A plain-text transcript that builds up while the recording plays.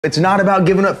It's not about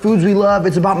giving up foods we love,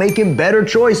 it's about making better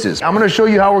choices. I'm gonna show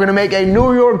you how we're gonna make a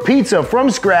New York pizza from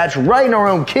scratch right in our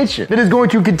own kitchen. That is going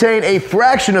to contain a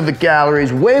fraction of the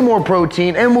calories, way more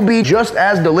protein, and will be just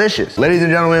as delicious. Ladies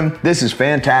and gentlemen, this is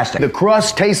fantastic. The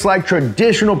crust tastes like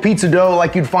traditional pizza dough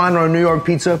like you'd find on a New York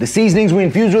pizza. The seasonings we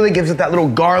infuse with it gives it that little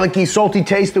garlicky, salty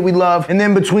taste that we love. And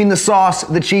then between the sauce,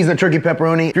 the cheese, and the turkey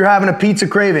pepperoni, if you're having a pizza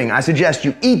craving, I suggest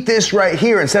you eat this right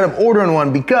here instead of ordering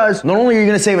one, because not only are you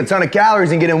gonna save a ton of calories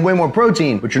and get in way more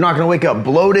protein, but you're not gonna wake up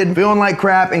bloated, feeling like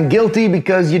crap, and guilty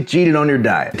because you cheated on your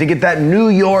diet. To get that New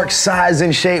York size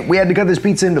and shape, we had to cut this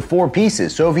pizza into 4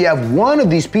 pieces. So if you have one of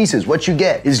these pieces, what you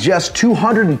get is just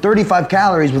 235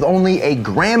 calories with only 1.5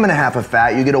 grams of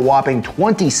fat. You get a whopping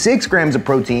 26 grams of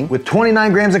protein with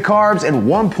 29 grams of carbs and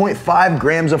 1.5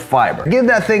 grams of fiber. Give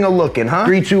that thing a look in, huh?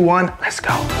 3, 2, 1, let's go.